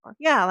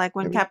Yeah, like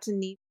when Maybe Captain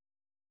Nemo,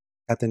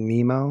 Captain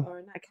Nemo.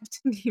 or not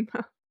Captain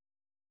Nemo.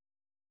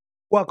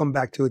 Welcome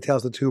back to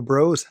Tales of Two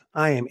Bros.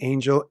 I am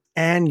Angel,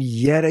 and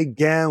yet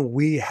again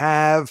we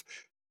have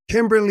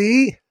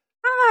Kimberly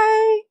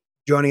Hi.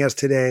 joining us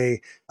today.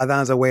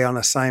 Adan's away on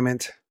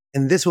assignment,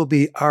 and this will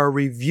be our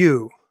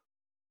review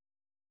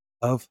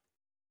of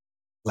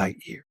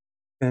Lightyear.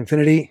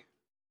 Infinity.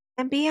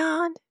 And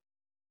beyond.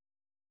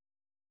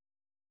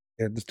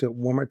 Yeah, let's do it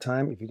one more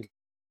time. If you can,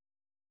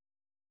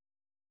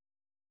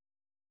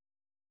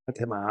 I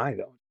hit my eye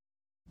though.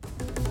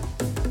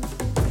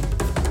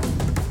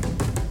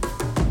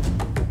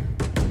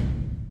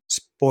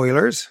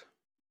 Spoilers.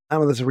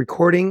 Time of this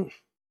recording,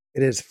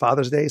 it is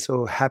Father's Day,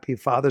 so happy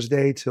Father's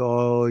Day to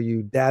all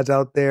you dads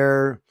out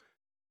there.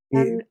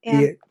 And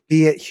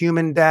Be it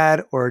human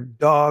dad or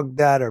dog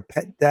dad or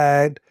pet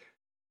dad.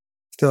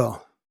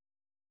 Still,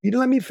 you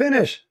didn't let me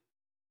finish.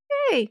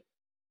 hey.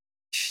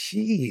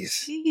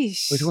 Jeez.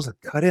 Sheesh. Which wants to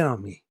cut in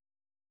on me.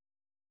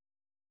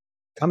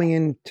 Coming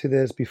into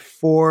this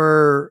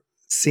before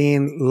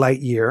seeing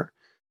Lightyear,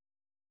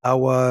 I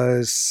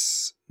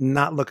was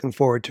not looking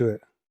forward to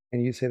it.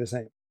 And you say the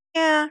same?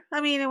 Yeah,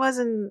 I mean, it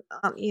wasn't,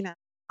 on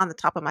the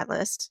top of my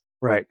list.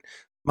 Right.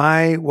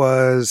 My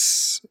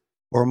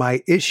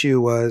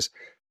issue was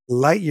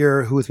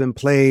Lightyear, who has been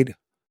played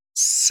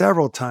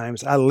several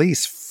times, at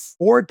least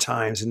 4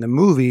 times in the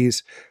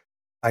movies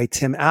by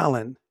Tim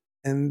Allen.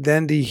 And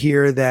then to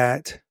hear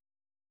that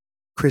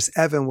Chris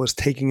Evans was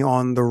taking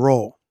on the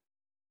role.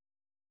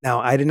 Now,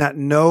 I did not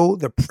know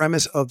the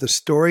premise of the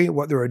story,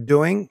 what they were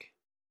doing,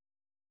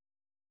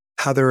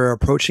 how they were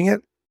approaching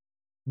it,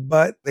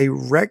 but they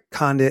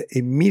retconned it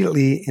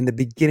immediately in the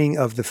beginning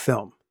of the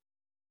film,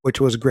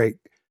 which was great.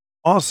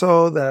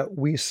 Also, that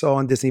we saw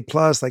on Disney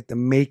Plus, like the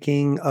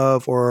making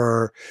of,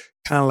 or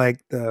kind of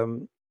like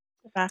The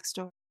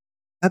backstory.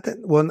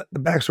 the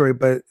backstory,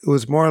 but it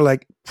was more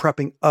like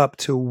prepping up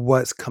to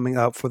what's coming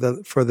up for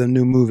the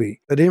new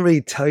movie. They didn't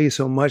really tell you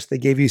so much. They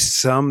gave you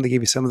some of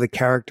the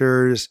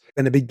characters.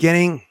 In the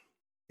beginning,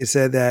 it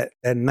said that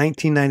in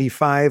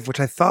 1995, which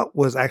I thought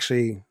was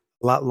actually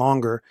a lot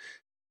longer,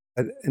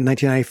 but in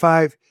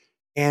 1995,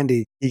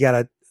 Andy, he got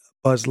a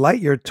Buzz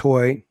Lightyear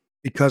toy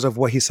because of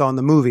what he saw in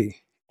the movie.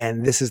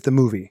 And this is the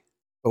movie.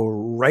 So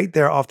right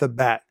there off the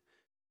bat,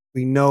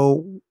 we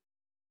know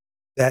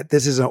that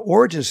this is an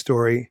origin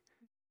story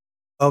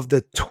of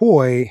the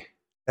toy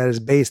that is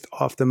based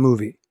off the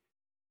movie.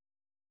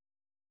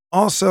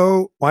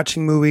 Also,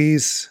 watching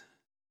movies,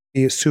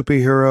 be it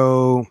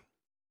superhero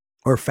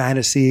or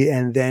fantasy,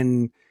 and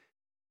then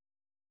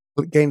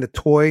getting the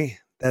toy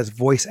that's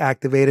voice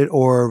activated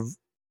or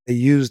they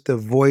use the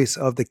voice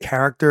of the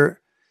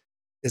character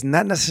is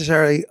not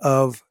necessarily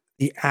of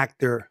the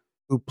actor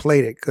who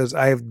played it. Because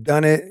I have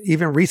done it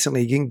even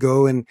recently. You can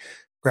go and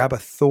grab a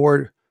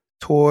Thor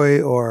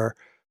toy or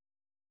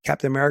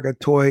Captain America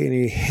toy and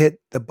you hit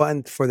the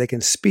button for they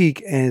can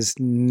speak, and it's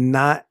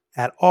not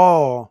at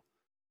all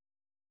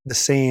the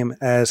same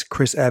as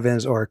Chris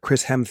Evans or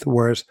Chris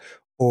Hemsworth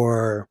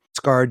or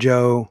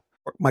ScarJo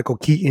or Michael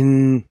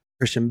Keaton,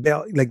 Christian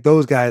Bale. Like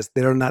those guys,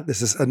 they are not.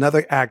 This is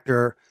another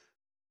actor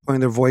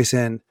putting their voice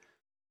in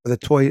for the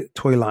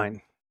toy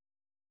line.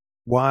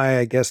 Why?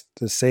 I guess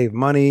to save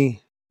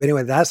money. But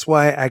anyway, that's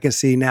why I can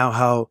see now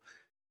how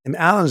Tim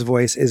Allen's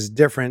voice is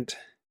different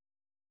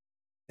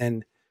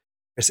than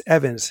Chris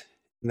Evans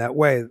in that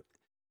way.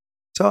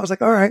 So I was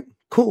like, all right,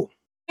 cool.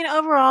 I mean,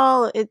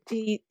 overall,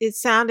 it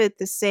sounded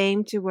the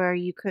same to where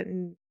you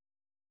couldn't.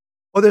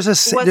 Well, there's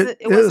It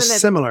wasn't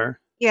similar.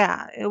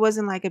 Yeah, it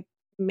wasn't like a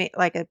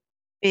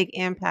big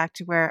impact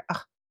to where you're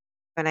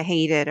gonna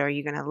hate it or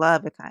you're gonna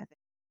love it kind of thing.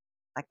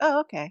 Like,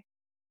 oh, okay.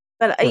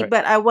 Right.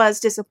 But I was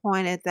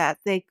disappointed that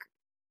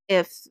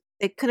if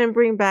they couldn't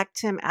bring back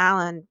Tim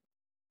Allen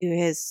to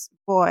his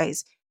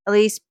voice, at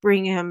least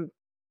bring him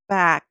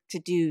back to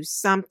do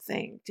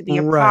something, to be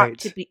a part, Right.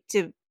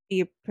 to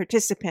be a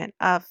participant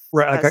of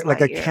Right, Buzz like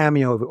a Lightyear.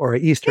 cameo or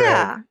an Easter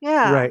egg.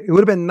 Yeah. Right. It would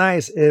have been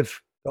nice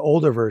if the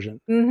older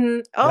version. Mm-hmm.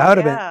 Oh,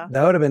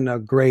 That would have been a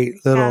great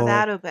yeah, little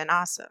that would have been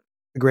awesome.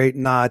 great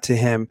nod to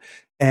him.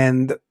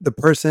 And the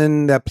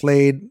person that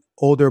played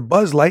older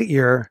Buzz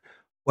Lightyear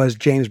was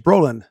James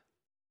Brolin,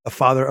 the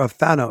father of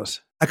Thanos.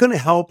 I couldn't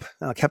help.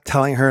 I kept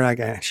telling her,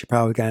 like, she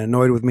probably got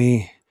annoyed with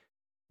me,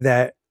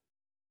 that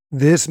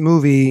this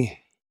movie,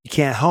 you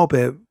can't help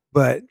it,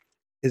 but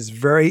is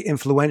very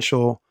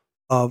influential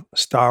of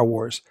Star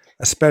Wars,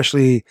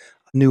 especially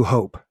New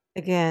Hope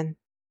Again.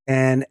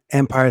 and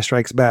Empire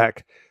Strikes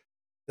Back.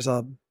 There's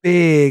a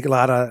big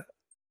lot of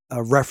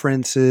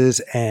references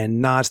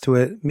and nods to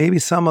it. Maybe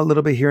some a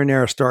little bit here and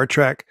there of Star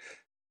Trek,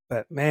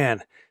 but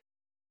man,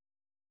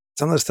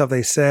 some of the stuff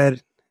they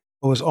said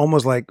was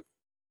almost like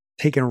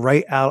taken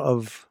right out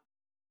of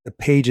the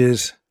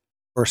pages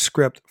or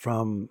script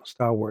from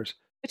Star Wars.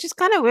 Which is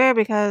kind of weird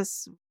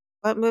because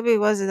what movie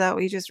was it that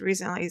we just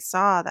recently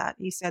saw that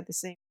you said the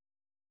same?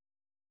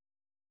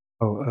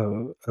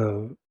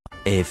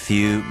 A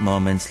few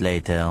moments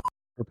later.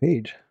 Or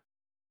page.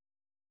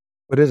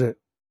 What is it?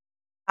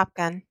 Top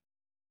Gun.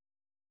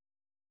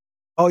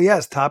 Oh,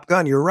 yes, Top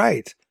Gun. You're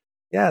right.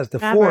 Yes, the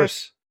Maverick.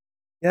 Force.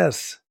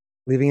 Yes,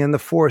 leaving in the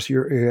Force.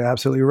 You're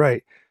absolutely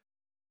right.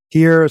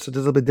 Here, so it's a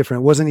little bit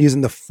different. It wasn't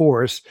using the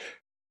Force.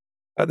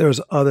 There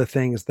was other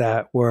things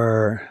that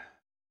were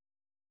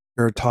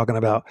you're talking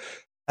about.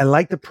 I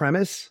like the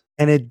premise,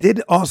 and it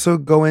did also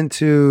go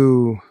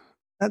into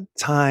not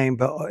time,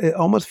 but it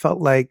almost felt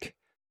like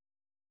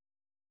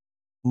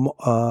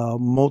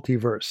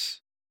multiverse.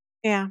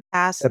 Yeah,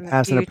 past The and the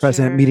past and the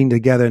present future. meeting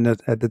together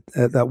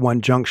at that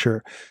one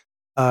juncture.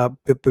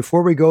 But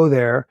before we go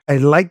there, I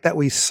like that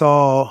we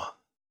saw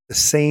the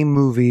same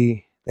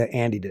movie that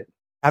Andy did.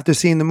 After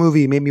seeing the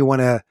movie, it made me want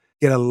to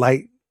get a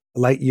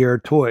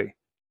Lightyear toy.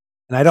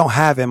 And I don't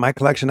have in my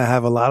collection, I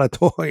have a lot of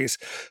toys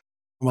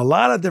from a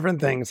lot of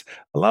different things,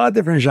 a lot of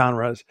different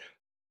genres,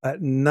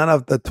 but none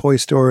of the Toy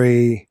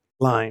Story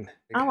line.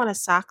 I want a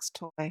socks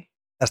toy.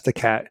 That's the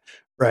cat,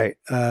 right?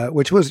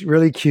 Which was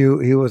really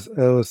cute. He was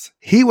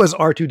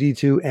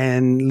R2D2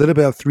 and a little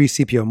bit of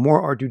 3CPO,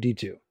 more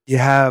R2D2. You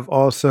have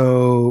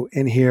also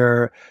in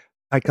here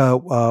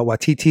Taika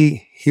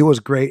Waititi. He was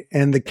great,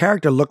 and the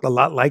character looked a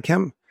lot like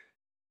him,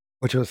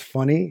 which was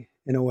funny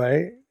in a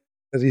way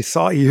because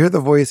you hear the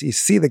voice, you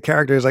see the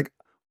character. It's like,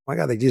 oh my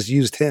god, they just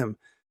used him.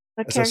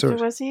 What character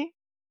was he?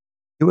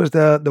 He was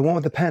the one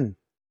with the pen.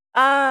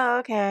 Oh,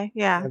 okay,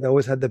 yeah. They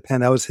always had the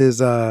pen. That was his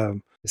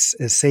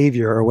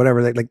savior or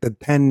whatever. Like the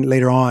pen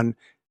later on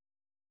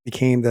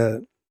became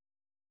there's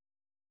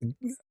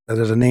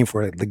a name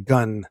for it, the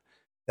gun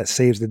that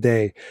saves the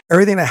day.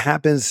 Everything that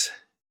happens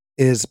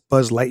is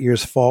Buzz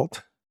Lightyear's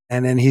fault,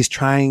 and then he's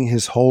trying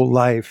his whole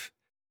life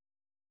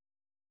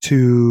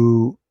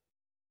to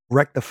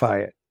rectify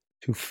it,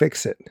 to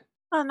fix it.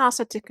 And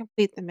also to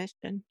complete the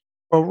mission.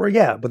 Well,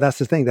 yeah, but that's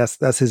the thing.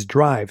 That's his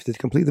drive to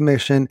complete the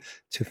mission,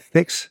 to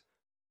fix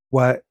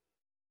what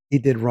he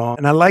did wrong.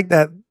 And I like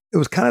that it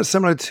was kind of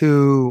similar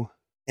to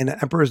in the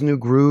Emperor's New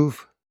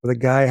Groove, where the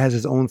guy has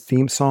his own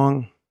theme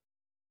song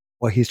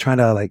while he's trying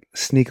to like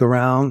sneak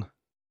around.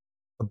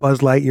 Buzz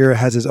Lightyear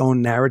has his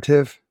own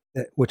narrative,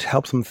 which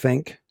helps him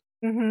think.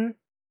 Mm-hmm.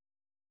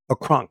 Oh,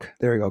 Kronk.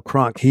 There you go.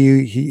 Kronk.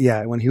 He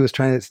when he was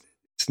trying to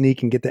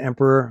sneak and get the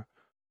Emperor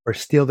or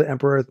steal the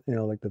Emperor,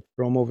 like to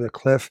throw him over the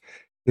cliff,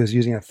 he was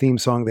using a theme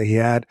song that he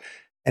had.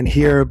 And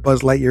here,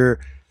 Buzz Lightyear,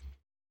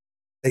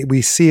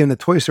 we see in the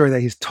Toy Story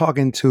that he's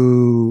talking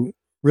to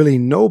really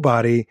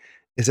nobody.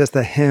 It's just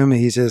that him.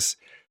 He's just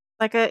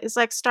it's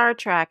like Star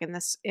Trek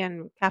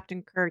in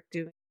Captain Kirk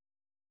doing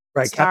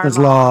right. Captain's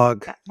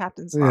Log.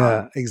 Captain's Log.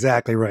 Yeah,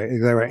 exactly right.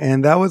 Exactly right.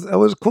 And that was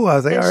cool. I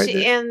was like, all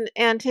right.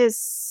 And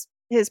his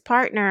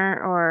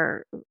partner,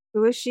 or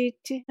who is she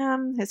to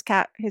him? His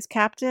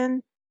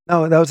captain.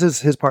 No, that was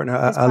his partner,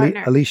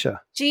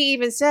 Alicia. She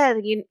even said,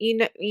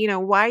 you know,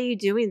 why are you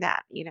doing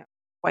that?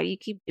 Why do you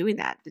keep doing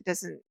that? It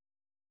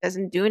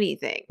doesn't do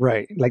anything.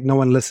 Right. Like no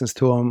one listens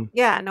to him.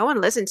 Yeah, no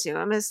one listens to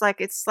him. It's like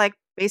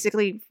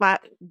basically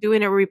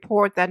doing a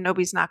report that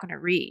nobody's not going to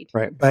read.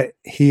 Right. But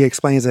he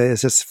explains that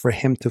it's just for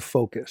him to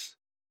focus.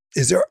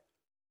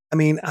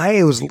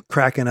 I was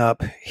cracking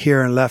up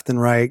here and left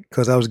and right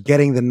because I was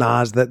getting the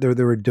nods that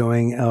they were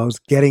doing. I was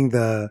getting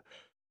the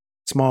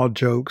small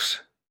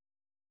jokes.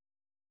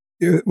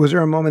 Was there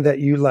a moment that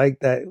you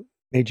liked that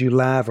made you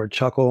laugh or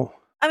chuckle?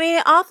 I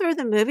mean, all through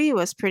the movie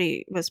was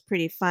pretty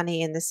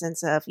funny in the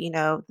sense of,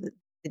 the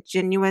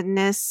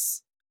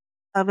genuineness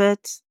of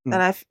it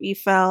that you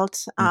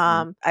felt.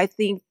 Mm-hmm. I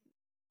think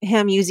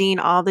him using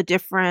all the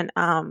different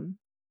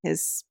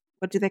his,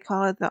 what do they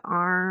call it, the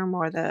arm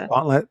or the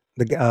gauntlet.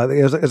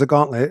 There's a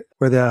gauntlet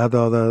where they have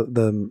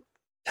the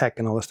tech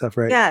and all the stuff,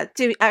 right? Yeah,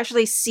 to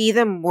actually see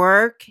them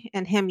work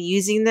and him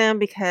using them,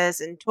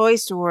 because in Toy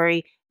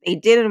Story they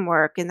didn't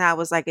work, and that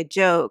was like a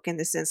joke in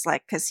the sense,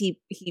 like, because he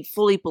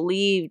fully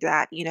believed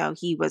that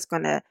he was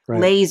going to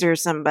laser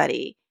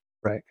somebody,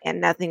 right, and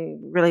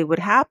nothing really would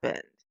happen.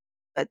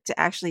 But to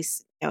actually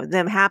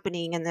them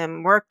happening and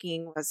them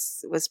working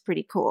was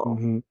pretty cool.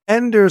 Mm-hmm.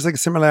 And there's like a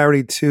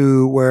similarity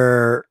to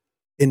where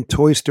in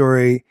Toy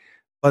Story,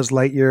 Buzz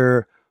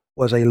Lightyear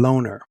was a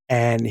loner,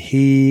 and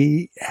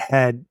he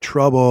had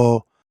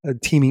trouble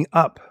teaming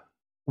up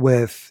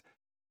with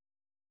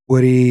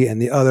Woody and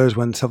the others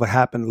when stuff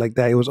happened like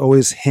that. It was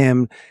always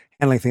him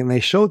handling things. And they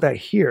showed that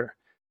here.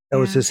 That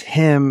was just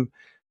him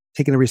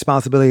taking the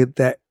responsibility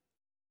that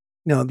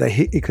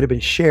that it could have been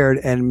shared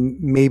and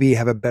maybe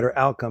have a better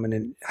outcome. And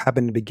it happened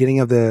in the beginning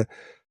of the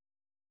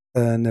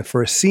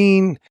first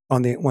scene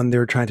when they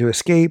were trying to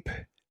escape,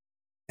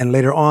 and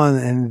later on,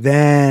 and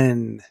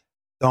then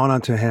dawn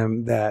onto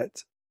him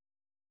that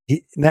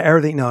he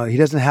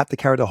doesn't have to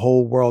carry the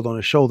whole world on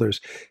his shoulders.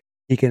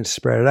 He can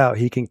spread it out.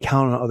 He can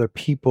count on other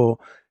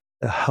people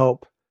to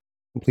help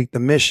complete the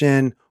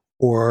mission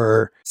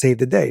or save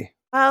the day.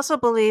 I also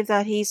believe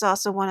that he's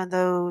also one of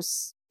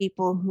those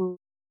people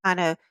who kind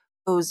of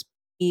goes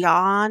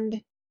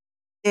beyond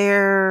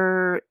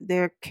their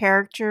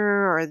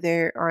character or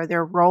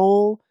their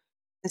role,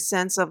 in the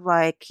sense of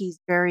like he's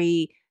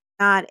very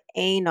not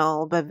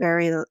anal, but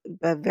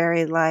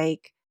very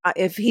like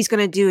if he's going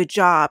to do a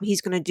job,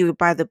 he's going to do it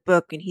by the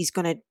book, and he's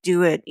going to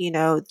do it,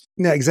 Yeah,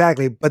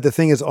 exactly. But the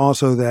thing is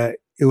also that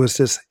it was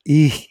just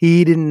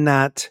he did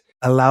not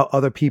allow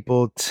other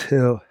people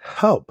to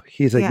help.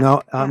 He's like,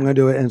 no, I'm going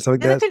to do it, and so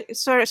that's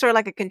sort of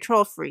like a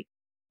control freak.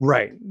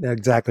 Right,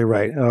 exactly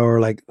right, or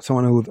like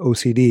someone with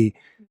OCD,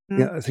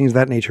 things of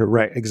that nature.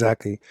 Right,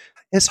 exactly.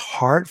 It's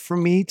hard for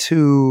me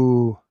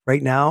to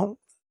right now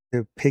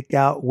to pick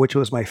out which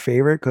was my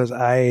favorite because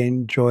I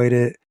enjoyed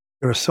it.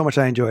 There was so much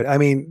I enjoyed. I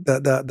mean,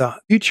 the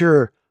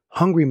future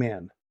Hungry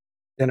Man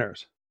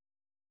dinners.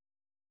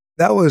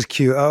 That was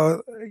cute.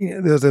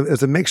 There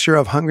was a mixture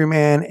of Hungry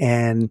Man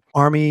and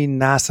Army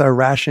NASA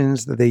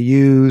rations that they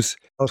use.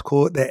 That was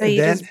cool. So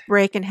you just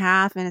break in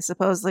half, and it's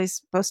supposedly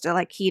supposed to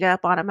like heat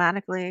up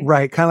automatically.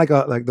 Right, kind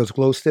of like those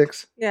glow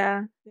sticks.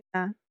 Yeah.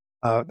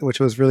 Which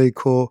was really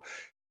cool.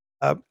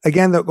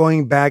 Again, though,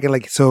 going back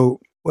and so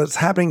what's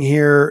happening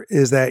here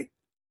is that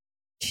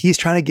he's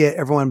trying to get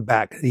everyone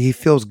back. He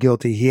feels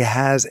guilty. He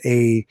has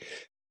a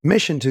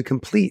mission to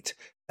complete.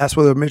 That's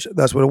what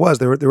it was.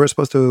 They were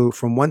supposed to,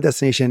 from one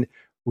destination,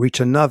 reach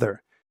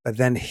another. But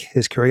then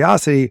his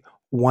curiosity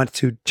wants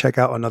to check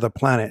out another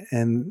planet.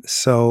 And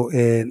so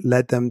it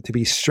led them to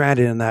be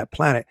stranded on that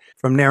planet.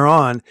 From there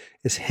on,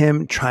 is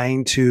him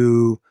trying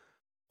to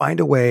find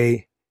a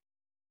way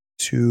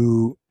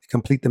to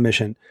complete the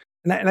mission.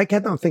 And I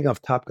kept on thinking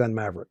of Top Gun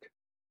Maverick.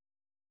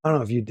 I don't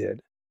know if you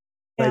did.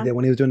 Yeah. I did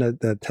when he was doing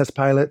the test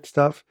pilot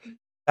stuff.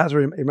 It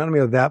reminded me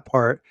of that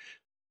part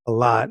a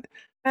lot.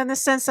 In the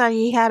sense that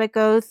he had to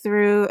go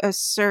through a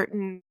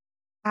certain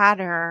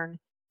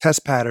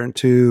test pattern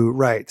to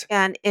right.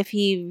 And if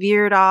he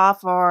veered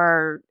off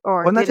or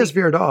well, not just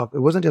veered off. It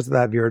wasn't just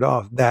that veered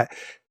off. That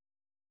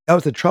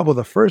was the trouble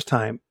the first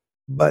time.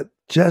 But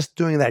just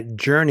doing that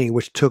journey,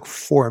 which took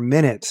 4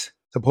 minutes,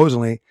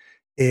 supposedly,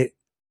 it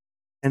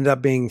ended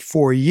up being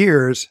 4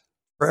 years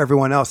for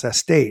everyone else that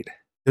stayed.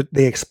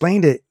 They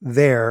explained it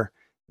there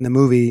in the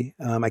movie.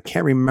 I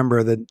can't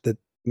remember the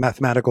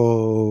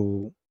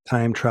mathematical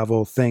time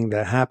travel thing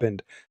that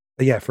happened.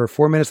 But yeah, for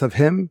 4 minutes of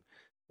him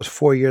was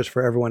 4 years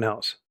for everyone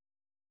else.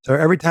 So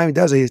every time he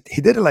does it,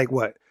 he did it like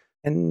what?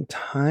 10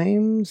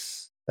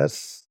 times?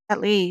 That's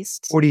at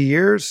least 40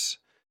 years.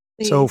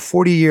 So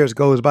 40 years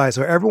goes by.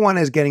 So everyone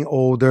is getting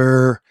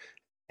older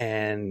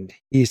and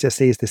he just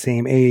stays the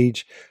same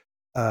age.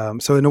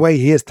 So in a way,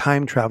 he is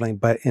time traveling,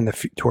 but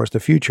towards the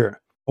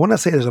future. I want to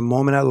say there's a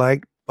moment I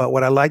liked, but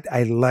what I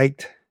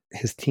liked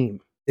his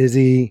team.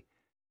 Izzy,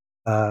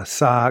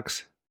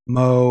 Socks,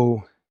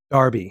 Mo,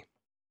 Darby.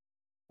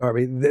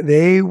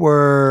 They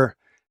were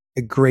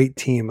a great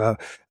team. A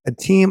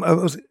team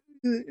of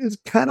it's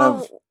kind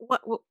of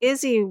what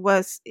Izzy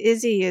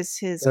is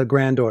his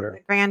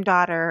granddaughter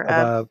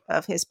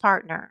of his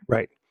partner.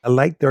 Right. I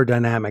like their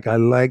dynamic. I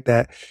like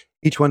that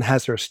each one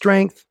has their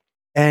strength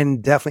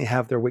and definitely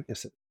have their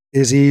weaknesses.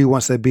 Izzy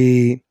wants to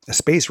be a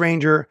space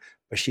ranger,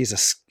 but she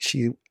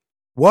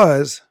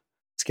was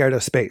scared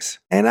of space.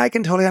 And I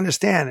can totally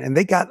understand. And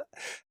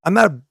I'm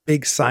not a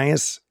big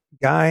science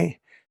guy,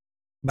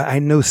 but I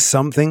know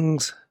some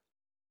things.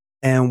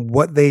 And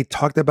what they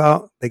talked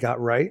about, they got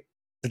right.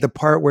 The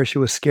part where she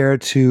was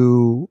scared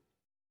to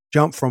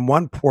jump from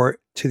one port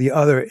to the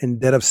other in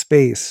dead of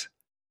space,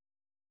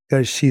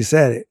 because she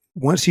said,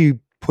 once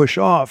you push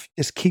off,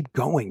 just keep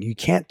going. You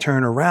can't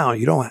turn around.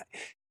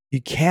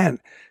 You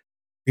can't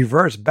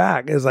reverse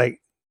back. It's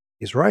like,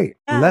 he's right.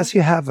 Yeah. Unless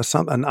you have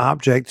an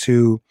object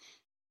to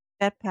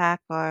jetpack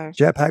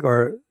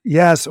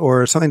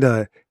or something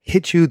to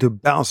hit you to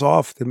bounce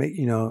off to make,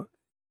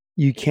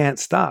 you can't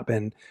stop.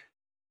 And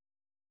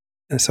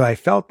so I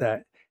felt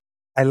that.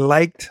 I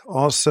liked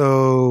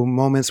also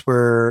moments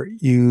where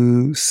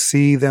you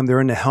see them,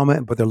 they're in the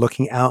helmet, but they're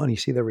looking out and you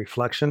see their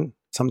reflection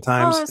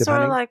sometimes. It's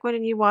sort of like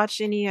when you watch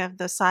any of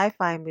the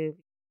sci-fi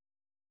movies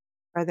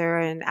where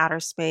they're in outer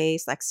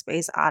space, like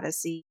Space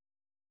Odyssey.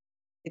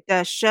 It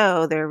does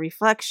show their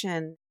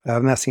reflection.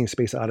 I've not seen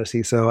Space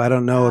Odyssey, so I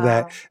don't know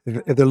that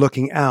if they're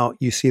looking out,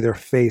 you see their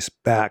face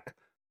back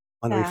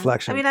on the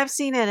reflection. I mean, I've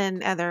seen it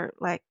in other,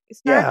 like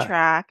Star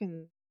Trek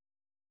and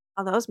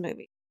all those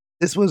movies.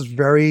 This was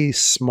very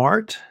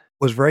smart,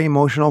 was very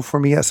emotional for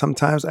me at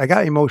sometimes. I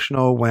got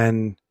emotional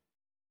when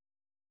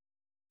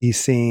he's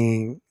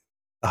seeing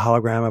the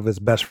hologram of his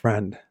best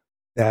friend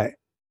that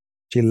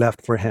she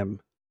left for him,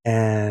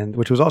 and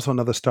which was also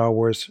another Star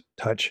Wars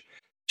touch.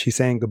 She's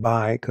saying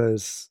goodbye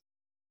because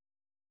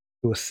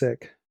he was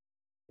sick.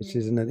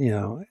 She's in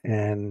the,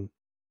 and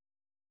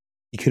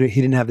he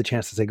didn't have the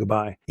chance to say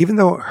goodbye. Even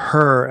though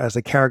her as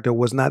a character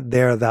was not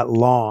there that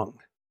long,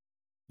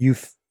 you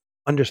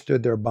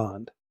understood their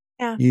bond.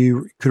 Yeah.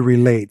 You could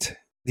relate.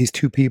 These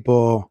two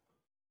people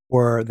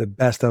were the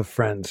best of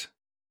friends,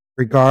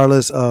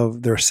 regardless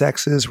of their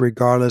sexes,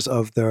 regardless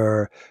of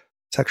their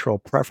sexual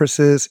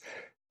preferences.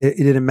 It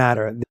didn't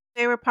matter.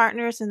 They were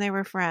partners and they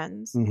were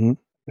friends. Mm-hmm.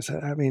 So,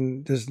 I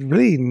mean, there's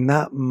really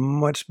not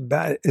much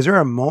bad. Is there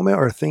a moment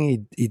or a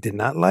thing he did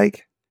not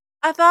like?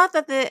 I thought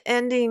that the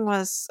ending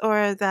was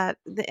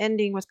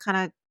kind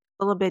of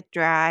a little bit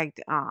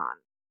dragged on.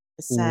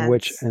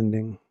 Which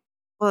ending?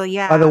 Well,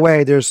 yeah. By the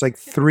way, there's like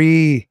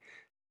 3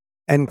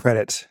 end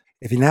credits.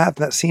 If you have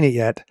not seen it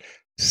yet,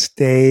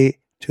 stay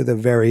to the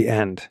very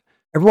end.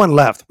 Everyone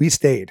left. We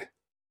stayed.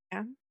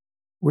 Yeah.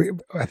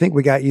 I think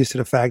we got used to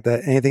the fact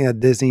that anything that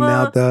Disney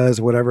now does,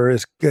 whatever,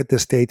 is good to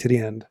stay to the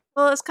end.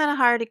 Well, it's kind of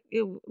hard.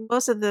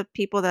 Most of the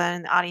people that are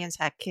in the audience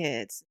had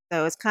kids,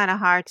 so it's kind of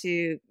hard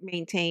to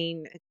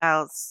maintain a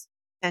child's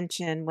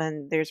attention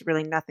when there's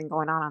really nothing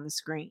going on the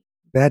screen.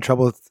 They had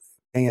trouble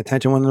paying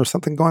attention when there was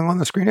something going on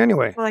the screen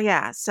anyway. Well,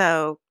 yeah.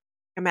 So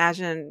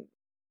imagine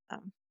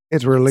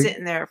it's really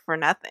sitting there for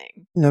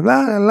nothing. You know,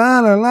 la la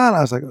la la.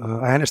 I was like,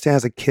 I understand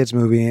it's a kids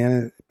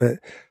movie, but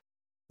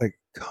like,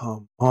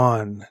 come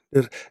on.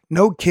 There's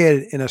no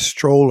kid in a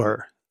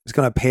stroller is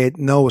going to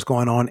know what's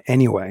going on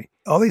anyway.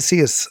 All they see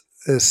is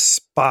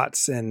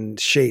spots and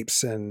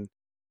shapes, and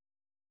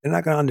they're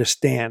not going to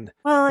understand.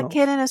 Well, a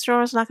kid in a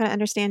stroller is not going to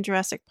understand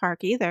Jurassic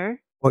Park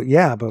either. Well,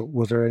 yeah, but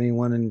was there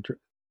anyone in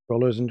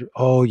strollers?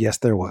 Oh, yes,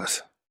 there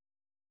was.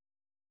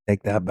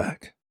 Take that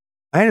back.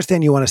 I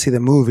understand you want to see the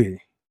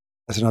movie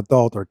as an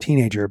adult or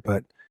teenager,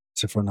 but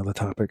it's for another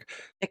topic.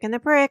 Chick and the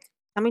Brick,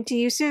 coming to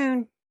you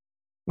soon.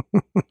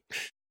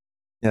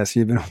 Yes,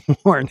 you've been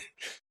warned.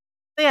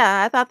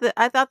 Yeah,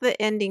 I thought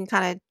the ending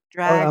kind of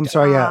dragged. I'm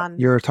sorry. Yeah,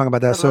 you're talking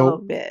about that. So,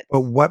 bit.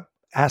 But what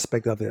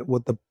aspect of it?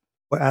 What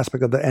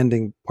aspect of the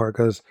ending part?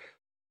 Because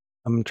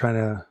I'm trying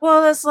to.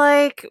 Well, it's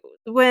like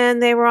when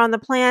they were on the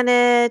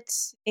planet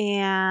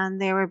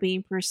and they were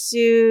being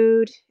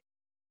pursued,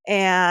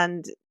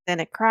 and then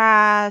it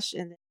crashed,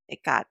 and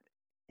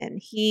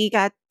he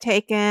got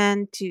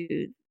taken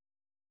to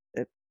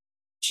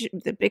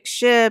the big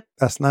ship.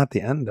 That's not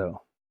the end,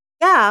 though.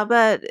 Yeah,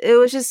 but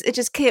it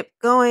just kept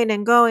going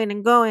and going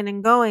and going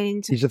and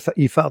going.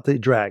 You felt it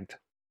dragged.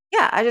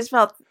 Yeah, I just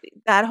felt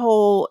that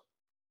whole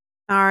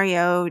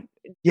scenario.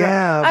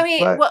 Yeah, I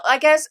mean, well, I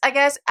guess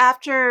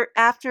after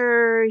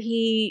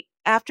he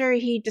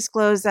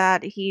disclosed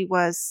that he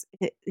was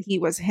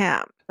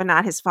him, but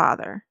not his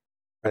father.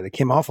 Right, it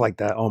came off like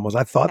that almost.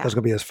 I thought that was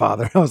gonna be his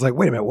father. I was like,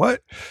 wait a minute,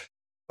 what?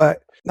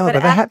 But no,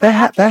 but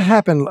that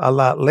happened a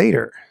lot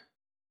later.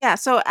 Yeah,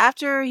 so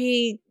after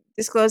he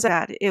disclosed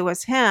that it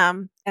was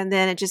him, and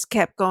then it just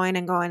kept going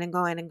and going and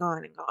going and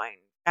going and going,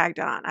 dragged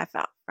on. I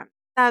felt from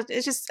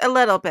it's just a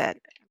little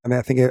bit. I mean,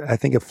 I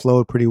think it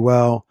flowed pretty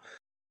well.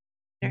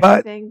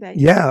 But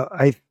yeah,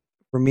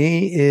 for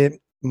me,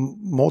 it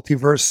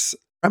multiverse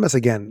premise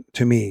again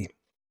to me,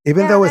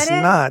 even though it's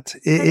not,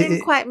 it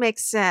didn't quite make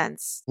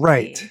sense.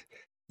 Right?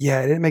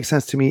 Yeah, it didn't make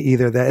sense to me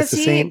either. That it's the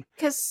same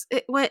because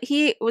when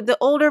the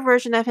older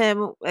version of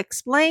him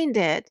explained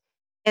it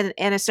in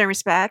a certain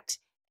respect,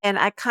 and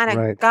I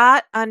kind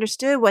of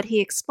understood what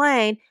he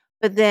explained,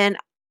 but then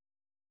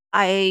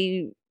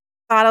I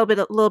thought a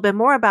little bit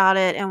more about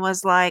it and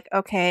was like,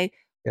 okay.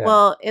 Yeah.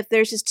 Well, if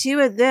there's just 2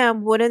 of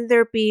them, wouldn't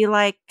there be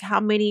like how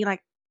many,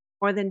 like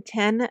more than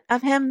 10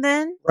 of him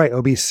then? Right.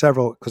 It'll be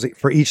several because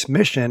for each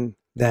mission,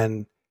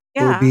 then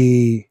it will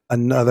be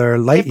another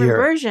light year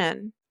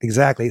version.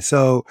 Exactly.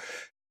 So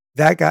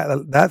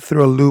that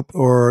threw a loop,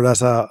 or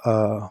that's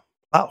a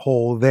plot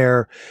hole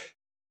there,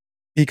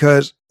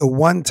 because the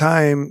one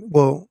time,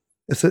 well,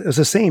 it's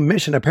the same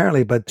mission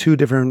apparently, but 2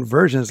 different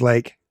versions.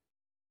 Like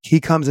he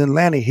comes in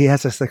landing, he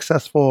has a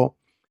successful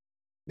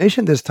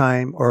mission this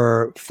time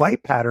or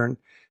flight pattern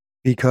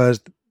because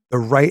the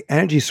right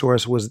energy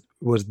source was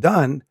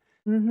done.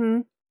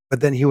 Mm-hmm. But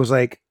then he was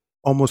like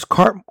almost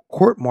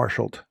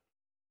court-martialed.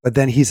 But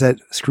then he said,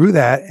 "Screw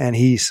that," and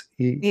he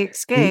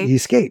escapes. He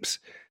escapes,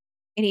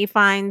 and he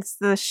finds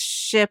the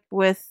ship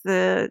with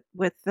the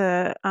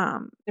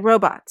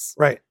robots.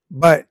 Right,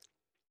 but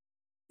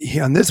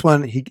on this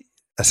one,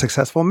 a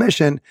successful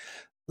mission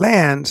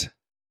lands,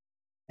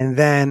 and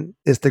then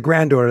it's the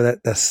granddaughter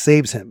that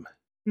saves him.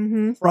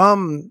 Mm-hmm.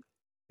 From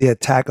the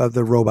attack of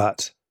the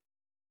robots,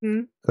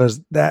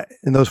 because that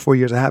in those 4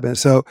 years it happened.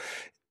 So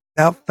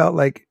that felt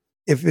like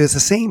if it's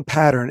the same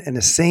pattern and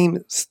the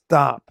same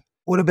stop,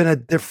 would have been a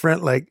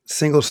different like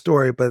single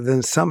story, but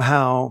then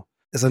somehow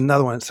there's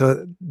another one.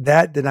 So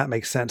that did not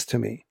make sense to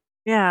me.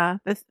 Yeah,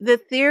 the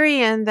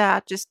theory in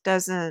that just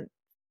doesn't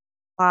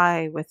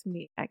fly with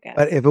me, I guess.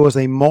 But if it was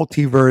a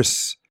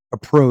multiverse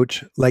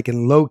approach, like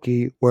in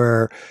Loki,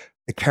 where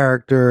the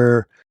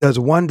character does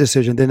one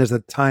decision, then there's a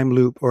time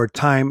loop or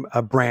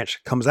a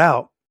branch comes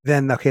out,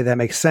 then okay, that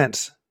makes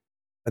sense.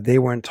 But they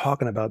weren't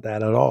talking about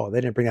that at all. They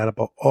didn't bring that up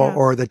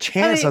or the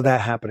chance of that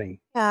happening.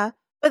 Yeah,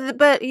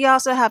 but you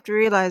also have to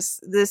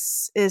realize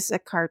this is a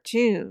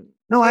cartoon.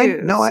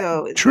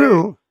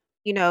 True.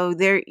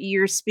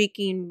 You're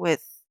speaking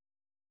with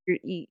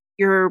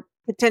your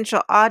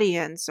potential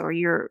audience,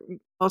 or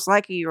most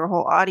likely your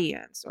whole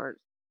audience, or.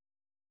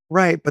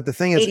 Right, but the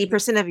thing is,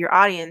 80% of your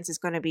audience is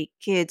going to be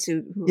kids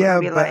who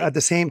but at the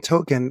same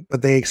token,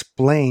 but they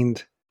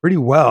explained pretty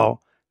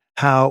well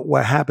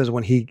what happens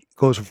when he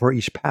goes for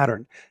each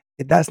pattern.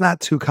 That's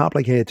not too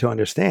complicated to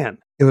understand.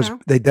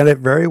 They did it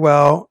very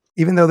well,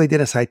 even though they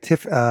did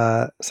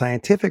a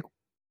scientific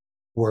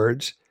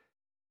words.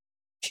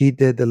 He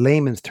did the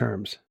layman's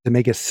terms to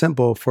make it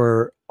simple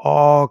for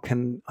all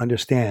can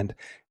understand.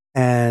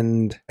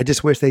 And I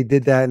just wish they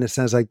did that in a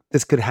sense like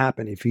this could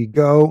happen. If you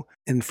go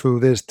and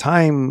through this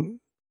time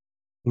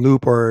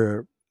loop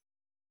or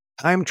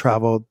time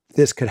travel,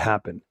 this could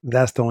happen.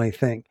 That's the only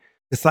thing.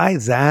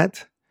 Besides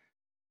that,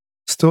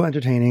 still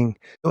entertaining,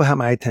 still had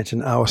my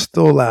attention. I was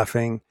still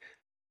laughing.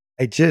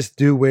 I just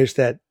do wish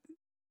that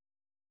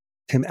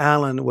Tim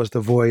Allen was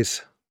the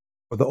voice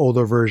for the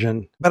older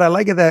version. But I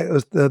like it that it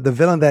was the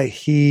villain that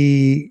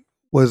he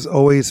was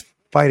always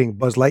fighting,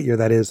 Buzz Lightyear,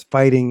 that is,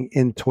 fighting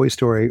in Toy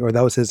Story, or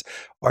that was his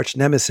arch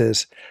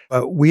nemesis.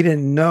 But we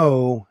didn't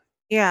know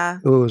Yeah.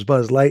 it was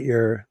Buzz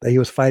Lightyear, that he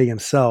was fighting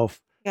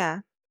himself.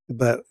 Yeah.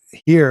 But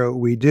here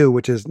we do,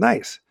 which is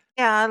nice.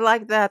 Yeah, I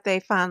like that they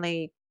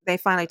finally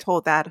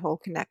told that whole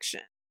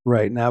connection.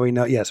 Right. Now we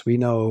know, yes, we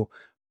know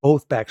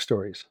both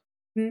backstories.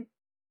 Mhm.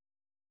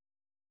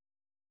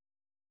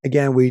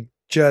 Again, we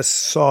just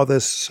saw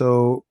this,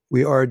 so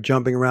we are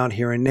jumping around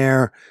here and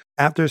there.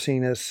 After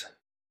seeing this,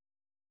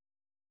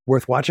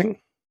 worth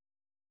watching?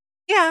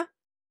 Yeah,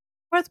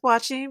 worth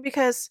watching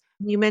because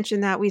you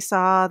mentioned that we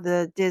saw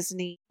the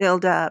Disney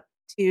build up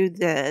to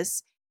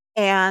this,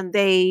 and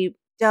they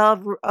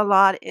delve a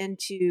lot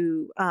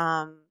into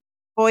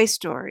Toy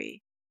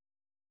Story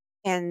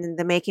and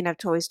the making of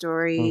Toy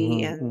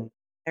Story and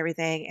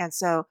everything. And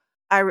so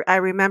I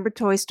remember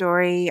Toy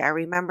Story. I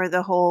remember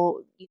the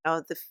whole,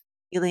 the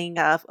feeling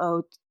of,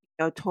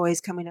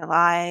 toys coming to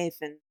life,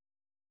 and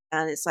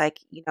it's like,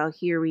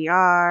 here we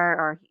are,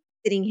 or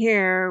sitting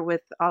here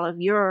with all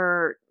of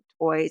your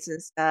toys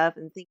and stuff,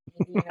 and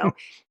thinking,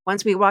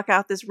 once we walk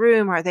out this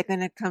room, are they going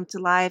to come to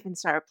life and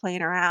start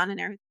playing around and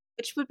everything,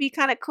 which would be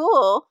kind of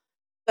cool,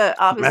 but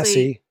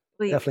obviously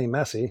messy, definitely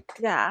messy.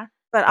 Yeah,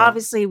 but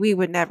obviously we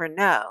would never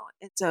know,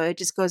 and so it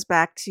just goes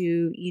back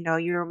to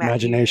your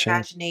imagination,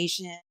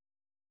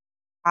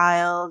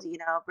 child,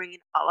 bringing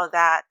all of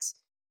that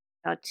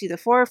to the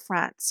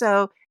forefront.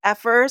 So at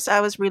first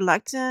I was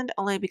reluctant,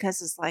 only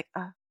because it's like,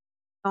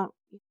 don't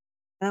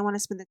I don't want to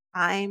spend the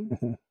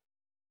time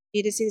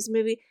need to see this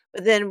movie.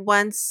 But then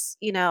once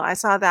I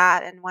saw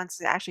that, and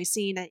once actually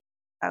seeing it,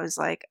 I was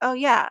like, oh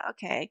yeah,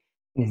 okay.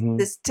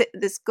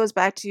 This goes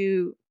back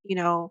to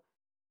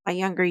my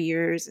younger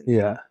years. And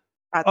yeah.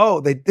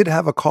 Oh, they did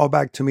have a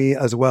callback to me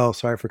as well.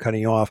 Sorry for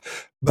cutting you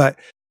off, but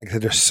like I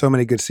said, there's so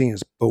many good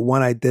scenes. But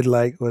one I did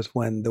like was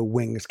when the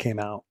wings came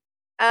out.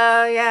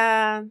 Oh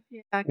yeah,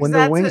 yeah. When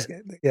the wings,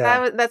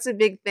 that's a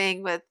big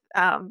thing with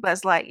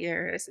Buzz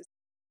Lightyear.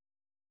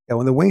 Yeah,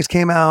 when the wings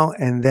came out,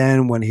 and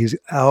then when he's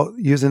out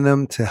using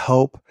them to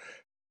help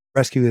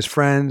rescue his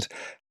friends,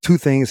 two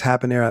things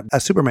happen there.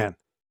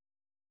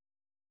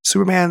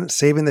 Superman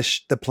saving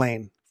the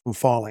plane from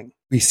falling.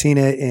 We've seen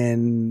it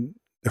in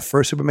the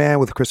first Superman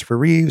with Christopher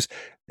Reeves.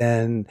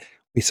 Then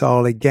we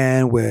saw it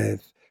again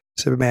with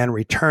Superman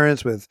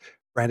Returns with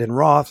Brandon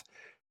Roth.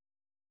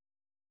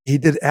 He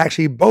did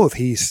actually both.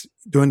 He's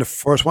doing the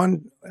first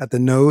one at the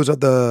nose of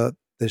the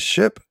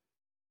ship,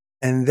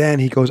 and then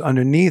he goes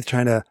underneath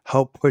trying to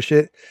help push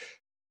it.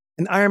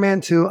 In Iron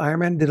Man 2, Iron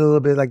Man did a little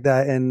bit like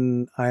that.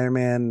 In Iron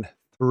Man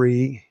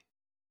 3,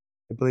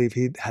 I believe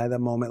he had a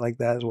moment like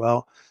that as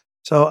well.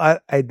 So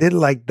I did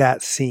like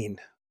that scene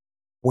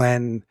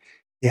when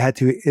he had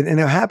to, and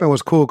it happened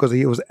was cool because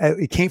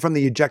he came from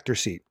the ejector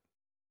seat.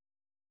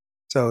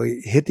 So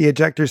he hit the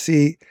ejector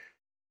seat,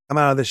 come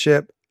out of the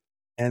ship,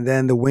 and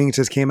then the wings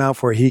just came out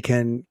for he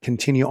can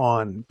continue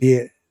on, be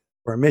it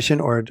for a mission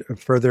or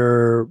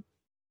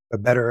a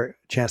better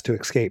chance to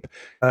escape.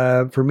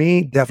 For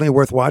me, definitely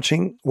worth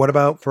watching. What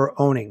about for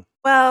owning?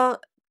 Well,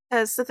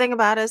 because the thing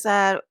about it is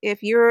that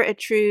if you're a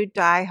true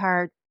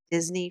diehard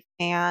Disney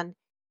fan,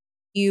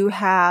 you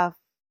have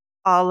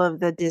all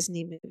of the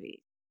Disney movies,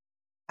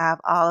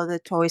 have all of the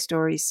Toy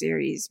Story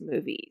series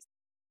movies,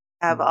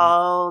 have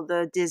all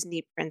the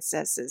Disney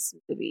princesses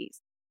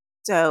movies.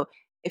 So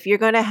if you're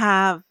going to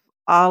have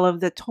all of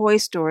the Toy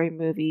Story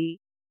movie,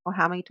 or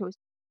how many Toy Story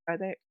are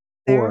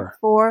there?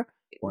 Four.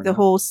 The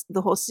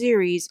whole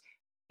series,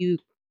 you're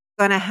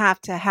gonna have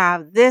to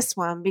have this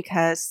one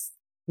because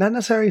not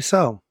necessarily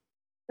so.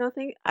 I don't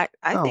think I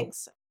think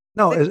so.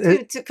 No,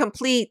 to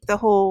complete the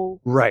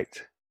whole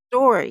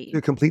story.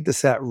 To complete the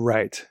set,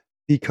 right?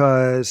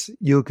 Because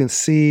you can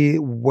see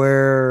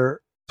where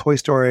Toy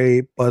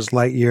Story Buzz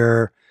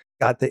Lightyear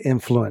got the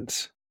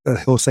influence.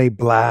 He'll say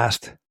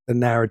blast, the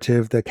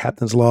narrative, the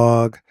captain's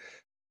log,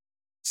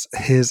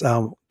 his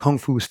kung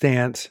fu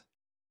stance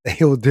that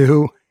he'll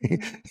do.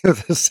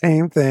 It's the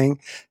same thing,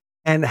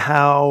 and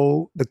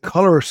how the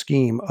color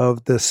scheme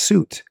of the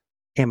suit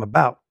came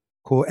about.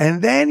 Cool.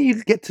 And then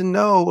you get to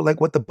know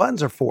like what the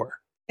buttons are for.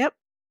 Yep.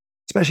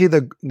 Especially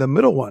the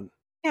middle one.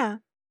 Yeah.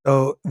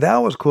 So that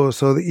was cool.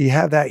 So that you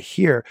have that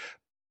here.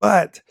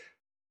 But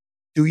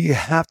do you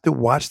have to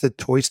watch the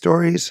Toy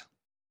Stories?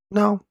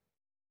 No.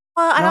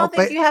 Well, I don't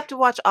think you have to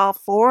watch all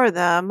four of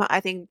them. I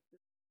think the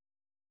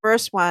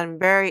first one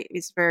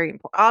is very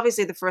important.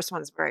 Obviously, the first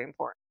one is very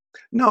important.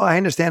 No, I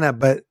understand that,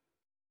 but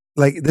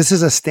like this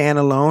is a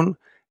standalone,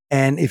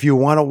 and if you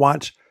want to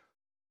watch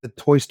the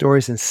Toy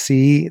Stories and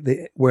see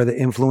where the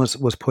influence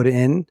was put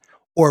in,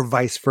 or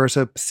vice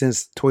versa,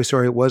 since Toy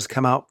Story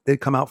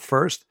did come out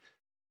first,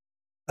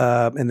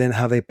 and then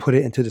how they put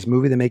it into this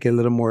movie to make it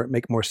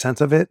make more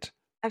sense of it.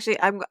 Actually,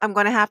 I'm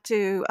going to have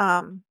to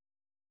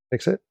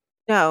Fix it.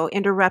 no,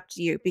 interrupt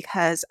you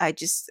because I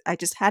just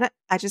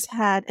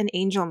had an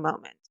angel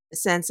moment, a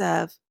sense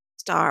of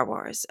Star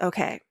Wars.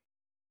 Okay.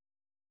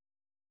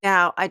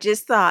 Now, I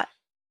just thought,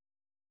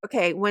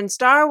 okay, when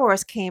Star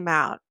Wars came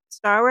out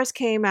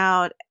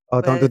Oh,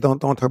 with, don't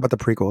talk about the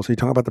prequels. Are you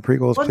talking about the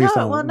prequels? well, Please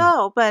no, don't. well,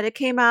 no, but it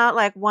came out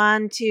like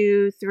 1,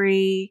 2,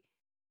 3,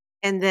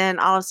 and then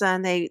all of a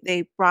sudden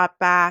they brought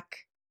back.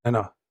 I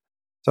know.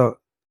 So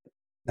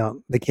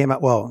no, they came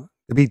out. Well,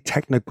 to be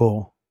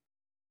technical,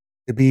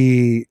 to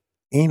be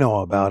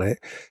anal about it,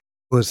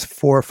 was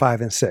 4, 5,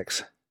 and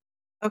 6.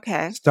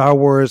 Okay. Star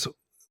Wars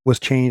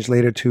was changed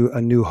later to A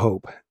New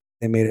Hope.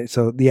 They made it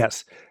so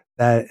yes,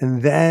 that,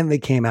 and then they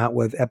came out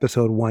with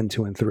Episode 1,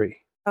 2, and 3.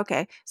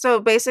 Okay. So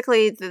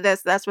basically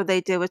that's what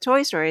they did with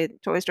Toy Story.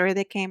 Toy Story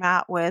they came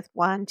out with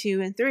 1,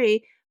 2, and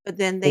 3, but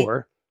then they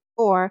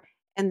 4,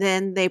 and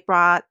then they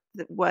brought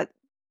what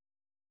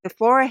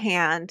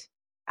beforehand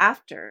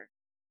after,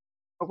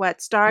 or what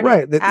started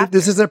Right. after.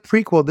 This is a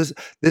prequel.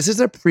 This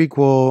is a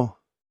prequel.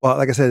 Well,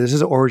 like I said, this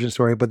is an origin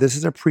story, but this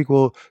is a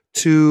prequel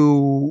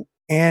to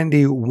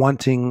Andy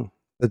wanting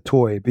the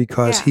toy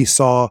because Yeah. he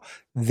saw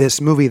this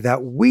movie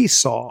that we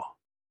saw.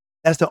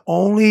 That's the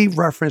only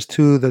reference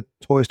to the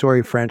Toy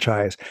Story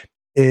franchise,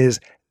 is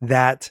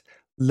that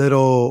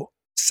little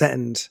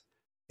sentence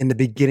in the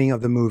beginning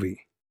of the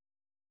movie.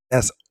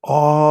 That's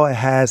all it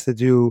has to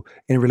do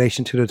in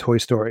relation to the Toy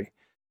Story.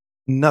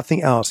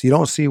 Nothing else. You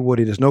don't see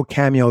Woody. There's no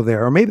cameo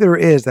there. Or maybe there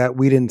is that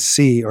we didn't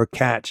see or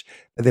catch,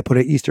 that they put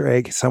an Easter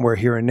egg somewhere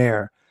here and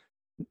there,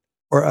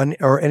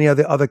 or any of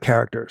the other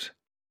characters.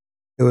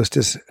 It was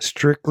just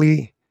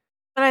strictly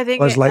But I think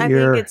Buzz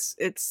Lightyear.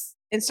 it's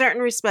in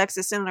certain respects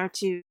it's similar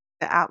to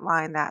the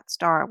outline that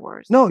Star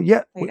Wars No,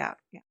 yeah. laid out.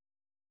 Yeah.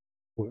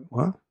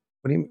 What?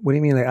 What do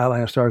you mean the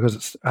outline of Star Wars?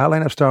 Because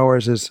outline of Star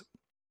Wars is.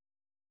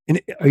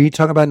 Are you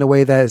talking about in a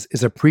way that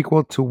is a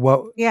prequel to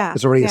what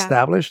is already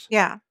established?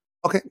 Yeah.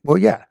 Okay. Well,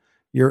 yeah,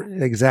 you're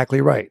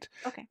exactly right.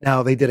 Okay.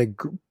 Now they did a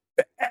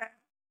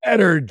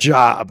better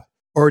job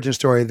origin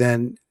story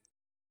than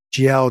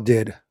GL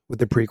did with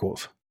the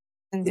prequels.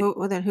 And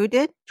who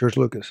did? George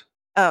Lucas.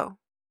 Oh.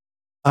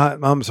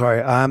 I'm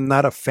sorry. I'm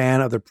not a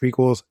fan of the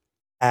prequels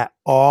at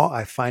all.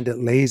 I find it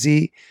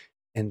lazy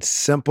and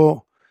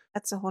simple.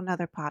 That's a whole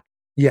nother pot.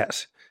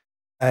 Yes.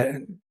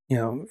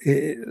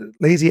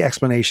 Lazy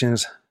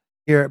explanations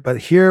here, but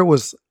here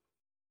was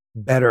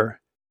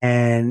better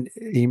and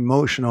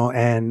emotional,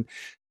 and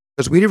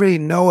because we didn't really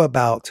know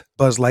about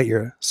Buzz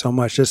Lightyear so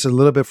much, just a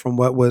little bit from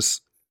what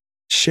was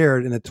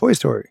shared in the Toy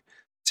Story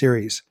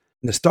series.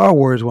 In the Star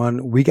Wars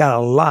one, we got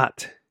a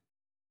lot.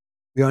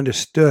 We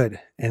understood,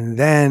 and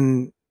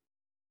then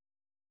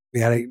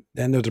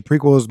then there's a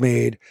prequels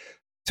made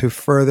to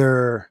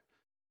further,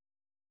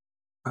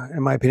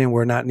 in my opinion,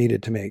 were not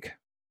needed to make.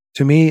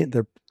 To me,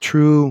 the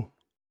true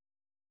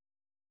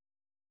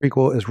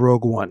prequel is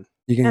Rogue One.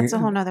 That's a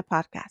whole nother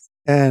podcast.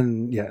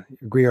 And yeah,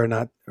 agree or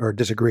not, or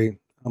disagree,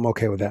 I'm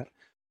okay with that.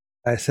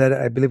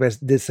 I believe I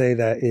did say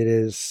that it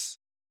is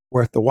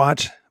worth the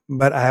watch,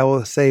 but I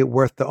will say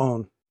worth the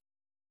own.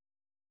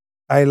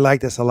 I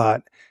like this a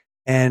lot.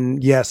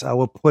 And yes, I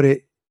will put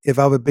it, if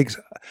I have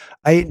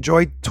I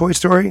enjoy Toy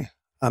Story.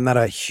 I'm not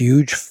a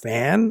huge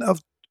fan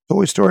of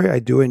Toy Story. I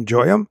do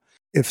enjoy them.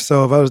 If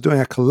I was doing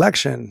a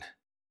collection,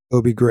 it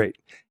would be great.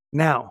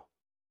 Now,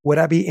 would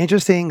I be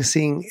interested in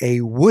seeing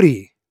a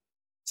Woody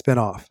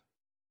spinoff?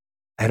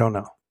 I don't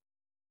know.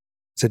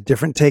 It's a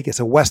different take.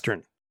 It's a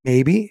Western.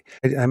 Maybe.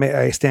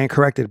 I stand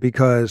corrected,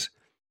 because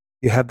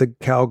you have the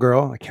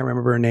cowgirl, I can't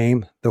remember her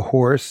name, the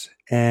horse,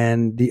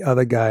 and the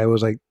other guy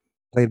was like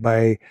played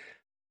by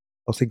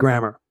Kelsey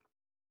Grammer.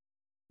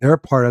 They're a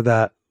part of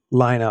that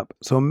lineup.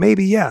 So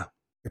maybe, yeah,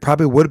 it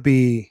probably would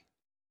be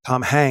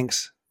Tom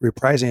Hanks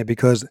reprising it,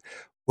 because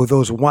with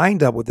those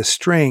wind up with the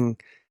string,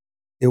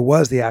 it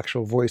was the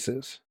actual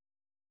voices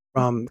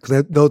from,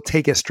 because they'll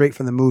take it straight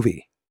from the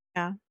movie.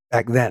 Yeah.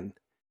 Back then.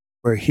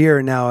 Where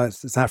here now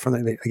it's not from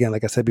again,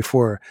 like I said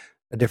before,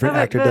 a different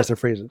actor does the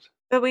phrases.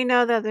 But we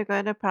know that they're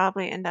going to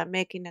probably end up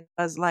making a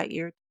Buzz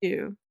Lightyear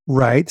too.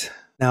 Right.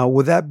 Now,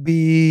 would that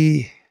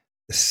be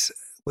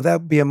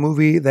a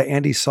movie that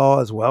Andy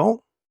saw as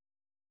well?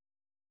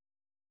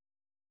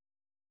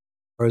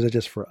 Or is it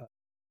just for us?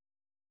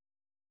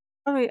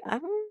 I mean,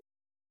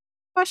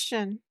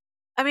 question.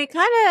 I mean,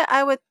 kind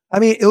of.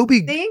 It would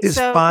be. Think it's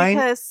so, fine,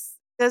 because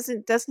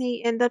doesn't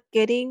he end up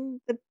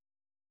getting the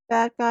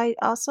bad guy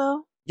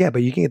also? Yeah,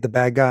 but you can get the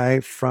bad guy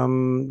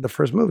from the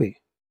first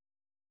movie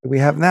that we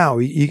have now.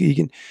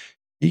 You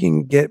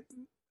can get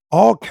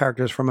all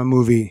characters from a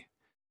movie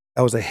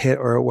that was a hit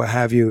or what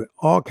have you.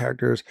 All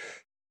characters,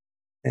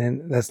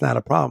 and that's not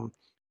a problem.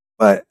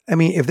 But I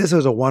mean, if this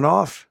was a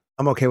one-off,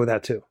 I'm okay with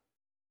that too.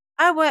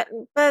 I would,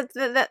 but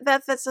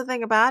that's the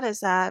thing about it,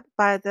 is that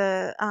by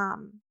the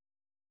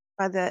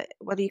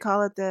what do you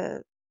call it,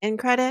 the end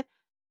credit?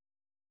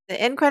 The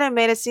end credit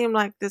made it seem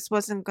like this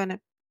wasn't going to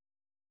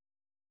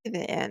to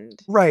the end.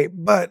 Right.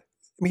 But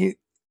I mean,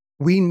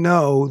 we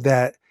know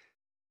that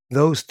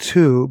those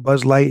two,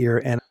 Buzz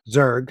Lightyear and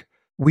Zurg,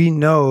 we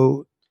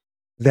know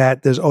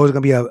that there's always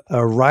going to be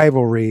a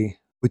rivalry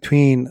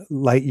between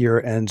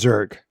Lightyear and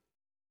Zurg.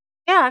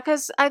 Yeah,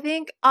 because I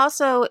think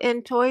also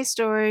in Toy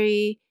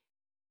Story,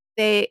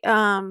 they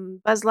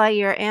Buzz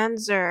Lightyear and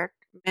Zurg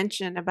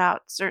mention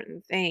about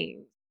certain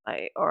things,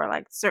 like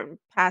certain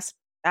past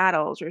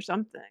battles or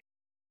something.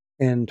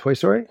 In Toy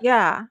Story?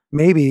 Yeah.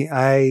 Maybe.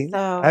 I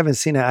So haven't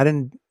seen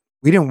it.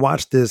 We didn't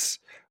watch this.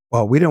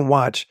 Well, we didn't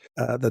watch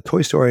the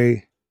Toy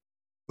Story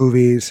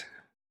movies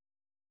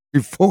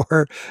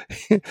before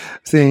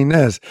seeing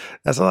this.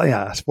 That's a lot.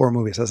 Yeah, it's 4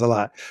 movies. That's a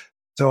lot.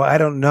 So I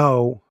don't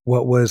know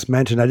what was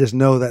mentioned. I just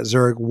know that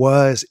Zurg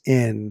was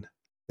in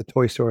the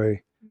Toy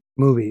Story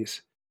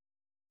movies.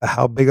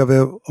 How big of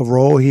a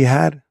role he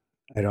had,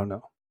 I don't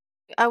know.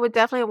 I would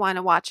definitely want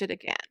to watch it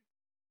again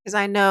because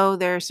I know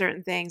there are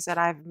certain things that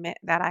I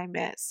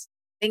miss,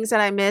 things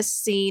that I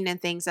missed seeing, and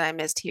things that I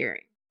missed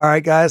hearing. All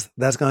right, guys,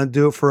 that's going to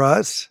do it for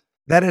us.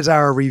 That is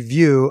our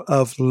review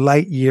of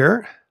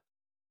Lightyear.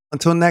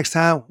 Until next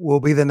time,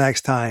 will be the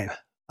next time.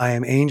 I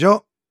am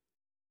Angel.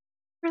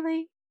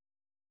 Really?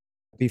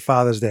 Happy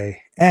Father's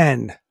Day.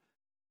 And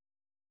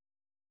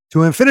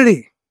to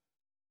infinity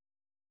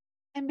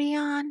And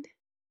beyond.